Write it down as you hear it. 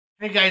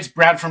Hey guys,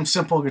 Brad from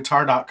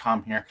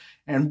simpleguitar.com here,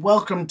 and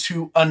welcome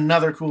to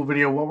another cool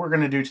video. What we're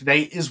going to do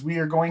today is we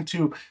are going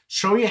to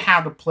show you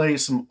how to play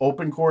some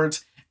open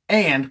chords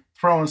and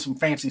throw in some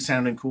fancy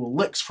sounding cool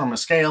licks from a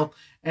scale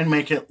and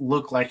make it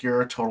look like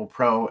you're a total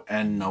pro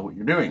and know what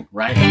you're doing,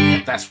 right?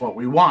 That's what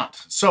we want.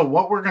 So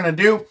what we're going to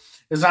do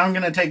is I'm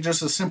going to take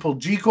just a simple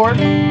G chord.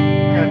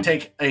 I'm going to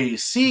take a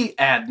C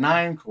add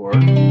 9 chord,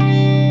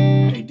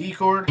 a D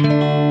chord,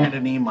 and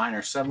an E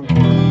minor 7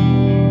 chord,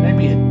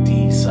 maybe a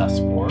D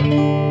sus4.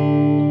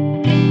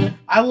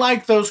 I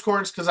like those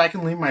chords because I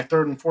can leave my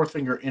third and fourth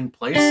finger in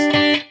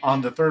place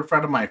on the third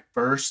fret of my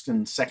first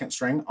and second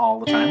string all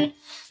the time.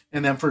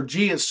 And then for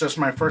G, it's just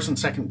my first and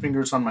second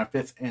fingers on my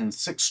fifth and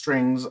sixth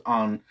strings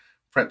on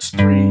frets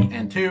 3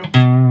 and 2.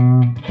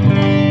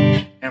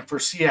 And for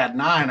C add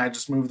 9, I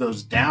just move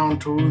those down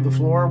to the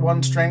floor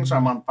one string, so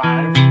I'm on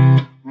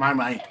 5.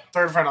 My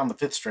third fret on the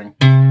fifth string,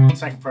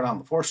 second fret on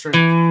the fourth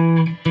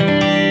string.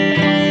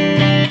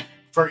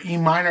 For E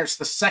minor, it's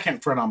the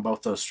second fret on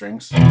both those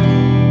strings.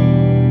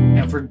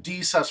 And for D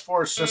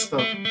sus4, it's just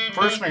the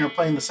first finger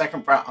playing the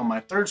second fret on my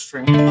third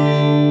string.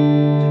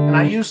 And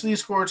I use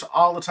these chords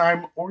all the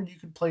time, or you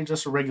could play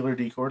just a regular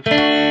D chord.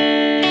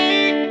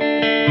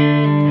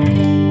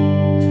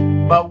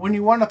 But when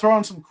you want to throw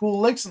in some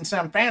cool licks and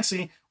sound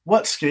fancy,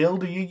 what scale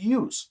do you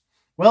use?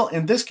 Well,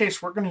 in this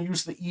case, we're going to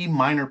use the E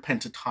minor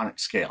pentatonic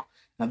scale.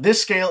 Now,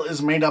 this scale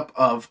is made up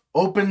of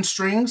open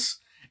strings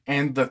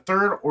and the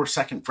third or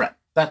second fret.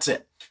 That's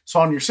it. So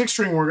on your sixth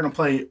string, we're going to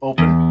play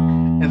open,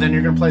 and then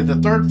you're going to play the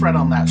third fret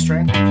on that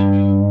string.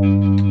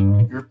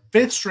 Your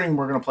fifth string,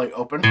 we're going to play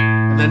open,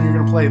 and then you're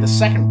going to play the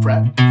second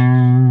fret.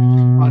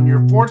 On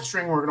your fourth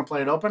string, we're going to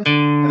play it open,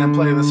 and then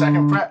play the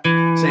second fret.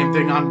 Same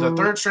thing on the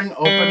third string,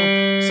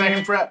 open,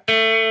 second fret,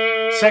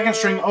 second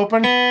string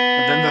open,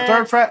 and then the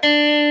third fret,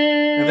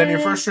 and then your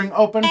first string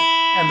open,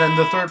 and then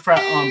the third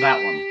fret on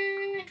that one.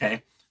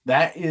 Okay,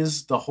 that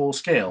is the whole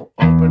scale.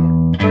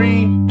 Open,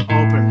 3,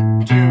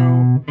 open, 2,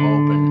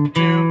 open,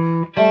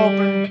 2,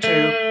 open, 2,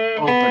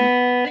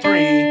 open,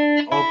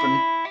 3,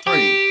 open,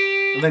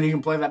 3. And then you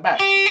can play that back.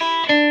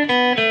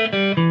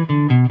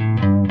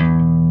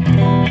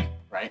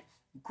 Right?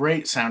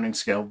 Great sounding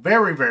scale.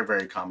 Very, very,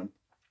 very common.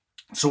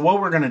 So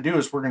what we're going to do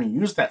is we're going to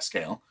use that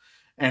scale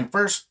and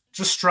first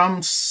just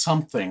strum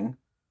something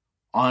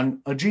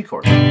on a G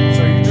chord. So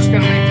you're just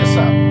going to make this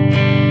up.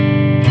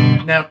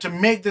 Now to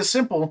make this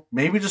simple,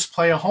 maybe just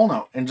play a whole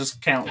note and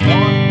just count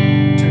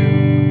 1,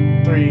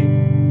 2,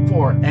 3,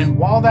 4. And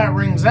while that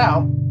rings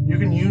out, you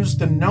can use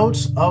the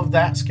notes of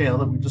that scale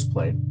that we just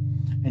played,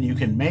 and you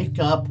can make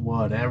up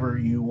whatever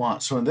you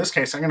want. So in this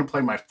case, I'm going to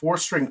play my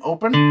fourth string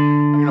open.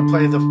 I'm going to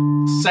play the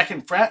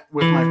second fret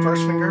with my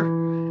first finger,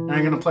 and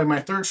I'm going to play my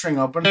third string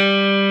open.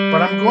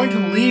 But I'm going to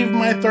leave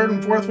my third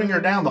and fourth finger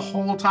down the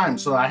whole time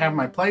so that I have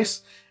my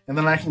place, and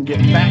then I can get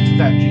back to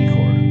that G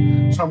chord.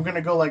 So I'm going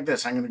to go like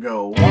this. I'm going to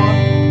go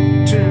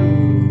 1,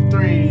 2,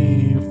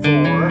 3, 4,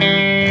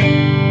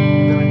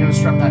 and then I'm going to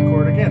strum that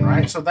chord again,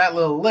 right? So that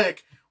little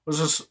lick was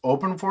just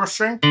open fourth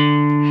string,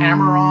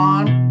 hammer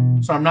on.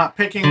 So I'm not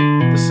picking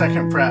the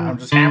second fret, I'm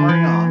just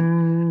hammering on.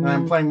 And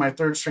I'm playing my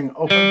third string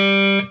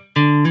open,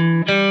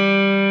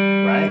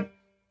 right?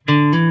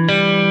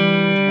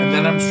 And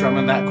then I'm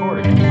strumming that chord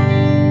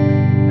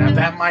again. Now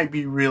that might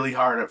be really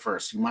hard at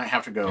first. You might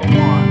have to go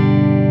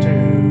 1,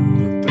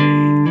 2, 3,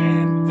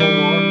 and 4.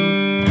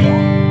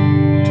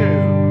 1,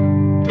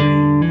 2, 3,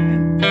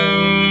 and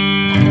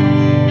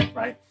 4.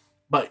 Right?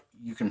 But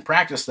you can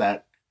practice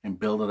that and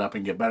build it up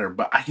and get better.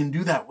 But I can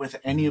do that with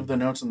any of the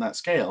notes in that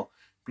scale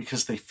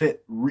because they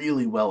fit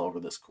really well over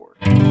this chord.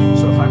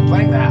 So if I'm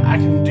playing that, I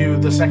can do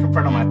the second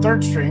fret on my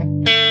third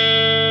string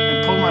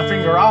and pull my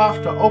finger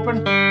off to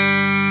open,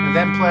 and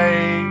then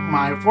play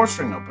my fourth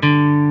string open.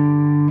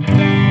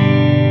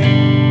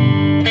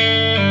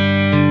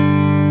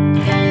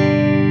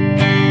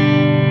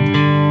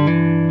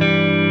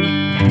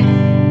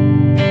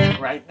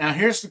 Right, now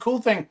here's the cool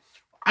thing.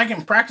 I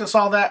can practice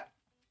all that.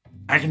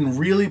 I can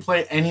really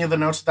play any of the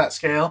notes of that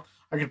scale.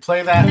 I could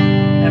play that,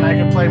 and I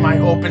could play my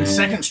open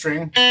second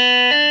string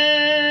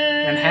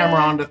and hammer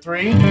on to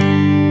 3,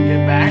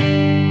 get back.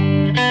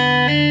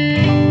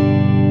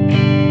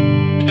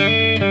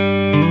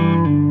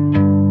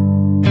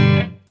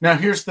 Now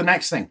here's the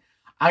next thing.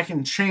 I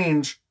can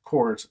change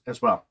chords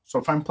as well. So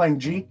if I'm playing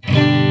G,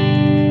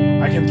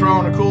 I can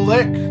throw in a cool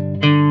lick,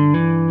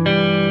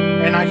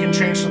 and I can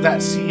change to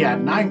that C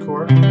add 9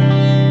 chord,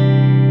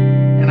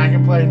 and I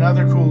can play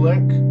another cool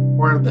lick,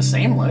 or the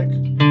same lick,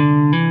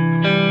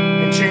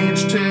 and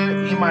change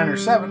to E minor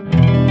 7,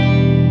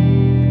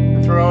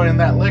 and throw in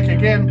that lick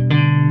again,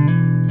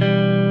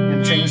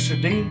 and change to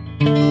D,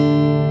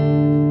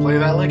 play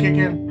that lick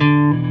again.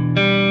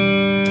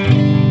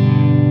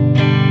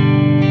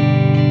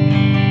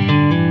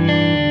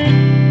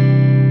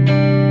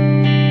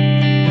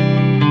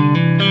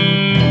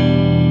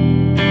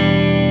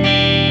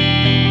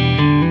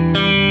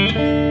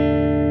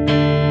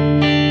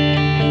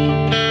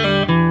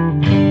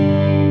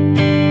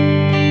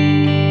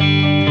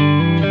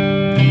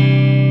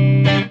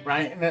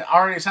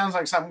 already sounds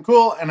like something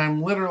cool, and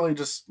I'm literally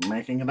just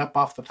making it up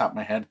off the top of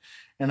my head.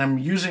 And I'm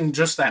using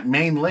just that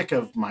main lick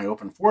of my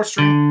open 4th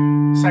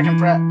string, 2nd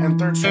fret, and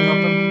 3rd string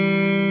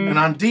open. And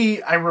on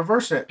D, I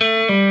reverse it.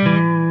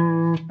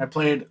 I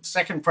played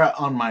 2nd fret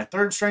on my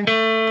 3rd string,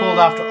 pulled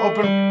off to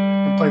open,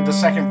 and played the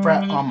 2nd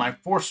fret on my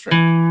 4th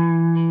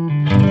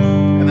string.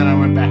 And then I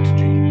went back to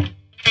G.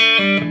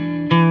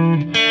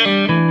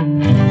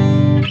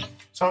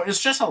 So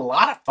it's just a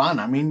lot of fun.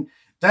 I mean,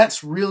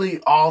 that's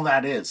really all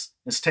that is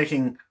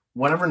taking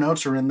whatever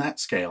notes are in that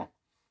scale,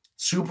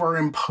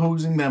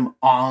 superimposing them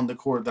on the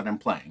chord that I'm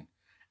playing,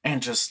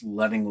 and just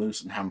letting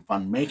loose and having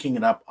fun, making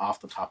it up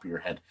off the top of your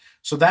head.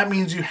 So that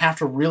means you have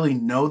to really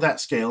know that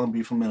scale and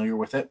be familiar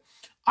with it.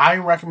 I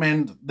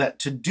recommend that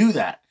to do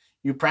that,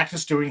 you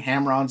practice doing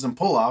hammer-ons and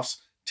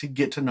pull-offs to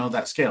get to know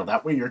that scale.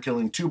 That way you're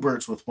killing 2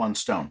 birds with 1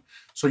 stone.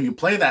 So you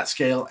play that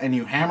scale and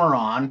you hammer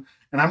on,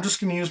 and I'm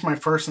just going to use my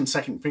 1st and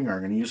 2nd finger. I'm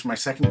going to use my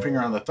 2nd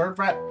finger on the 3rd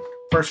fret,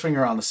 1st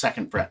finger on the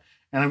 2nd fret.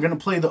 And I'm going to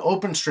play the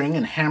open string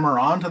and hammer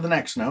on to the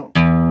next note.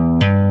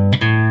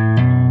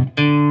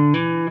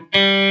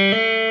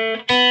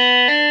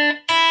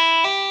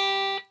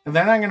 And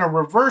then I'm going to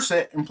reverse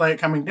it and play it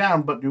coming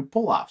down, but do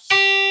pull-offs.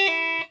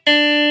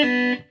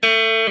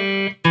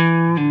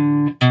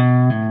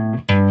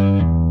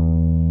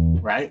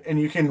 Right? And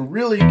you can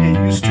really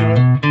get used to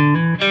it.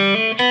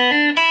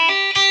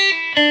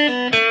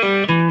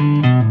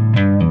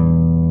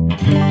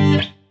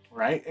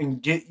 Right?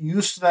 And get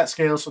used to that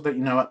scale so that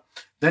you know it.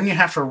 Then you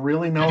have to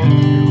really know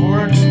your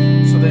chords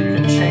so that you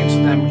can change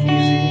them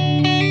easy.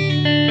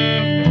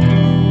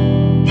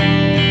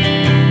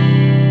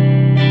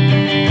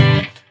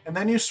 And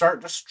then you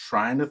start just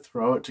trying to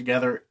throw it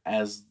together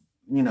as,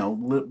 you know,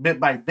 bit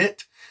by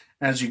bit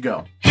as you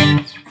go.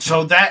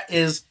 So that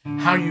is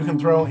how you can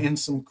throw in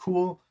some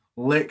cool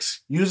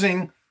licks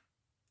using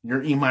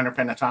your E minor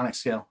pentatonic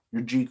scale,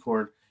 your G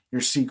chord, your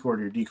C chord,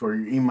 your D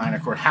chord, your E minor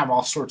chord. Have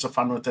all sorts of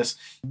fun with this.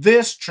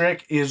 This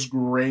trick is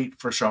great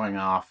for showing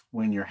off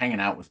when you're hanging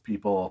out with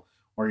people,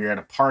 or you're at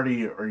a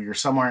party, or you're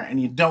somewhere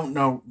and you don't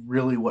know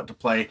really what to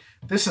play.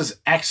 This is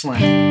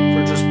excellent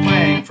for just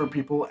playing for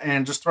people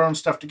and just throwing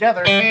stuff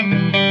together.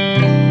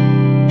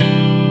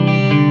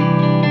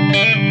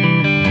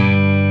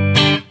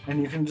 And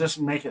you can just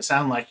make it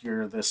sound like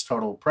you're this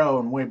total pro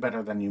and way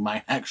better than you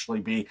might actually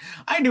be.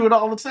 I do it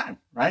all the time,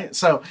 right?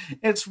 So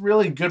it's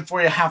really good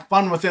for you. Have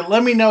fun with it.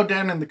 Let me know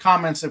down in the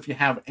comments if you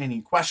have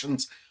any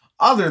questions.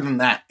 Other than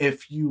that,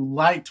 if you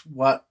liked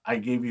what I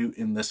gave you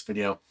in this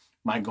video,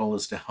 my goal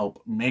is to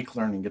help make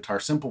learning guitar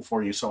simple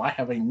for you. So I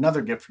have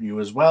another gift for you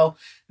as well.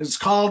 It's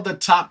called the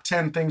Top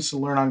 10 Things to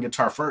Learn on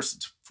Guitar First.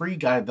 It's a free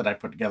guide that I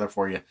put together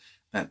for you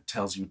that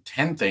tells you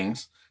 10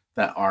 things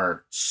that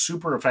are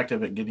super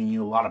effective at getting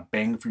you a lot of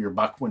bang for your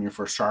buck when you're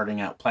first starting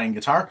out playing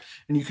guitar.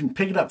 And you can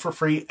pick it up for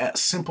free at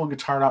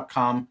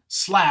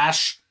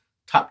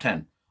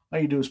simpleguitar.com/top10. All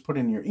you do is put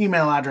in your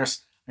email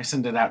address. I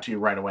send it out to you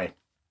right away.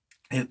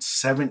 It's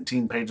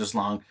 17 pages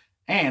long,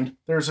 and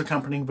there's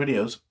accompanying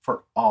videos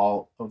for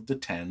all of the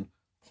 10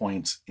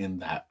 points in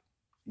that,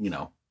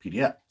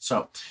 PDF.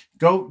 So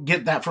go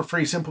get that for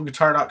free,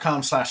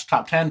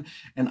 simpleguitar.com/top10,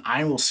 and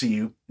I will see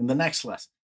you in the next lesson.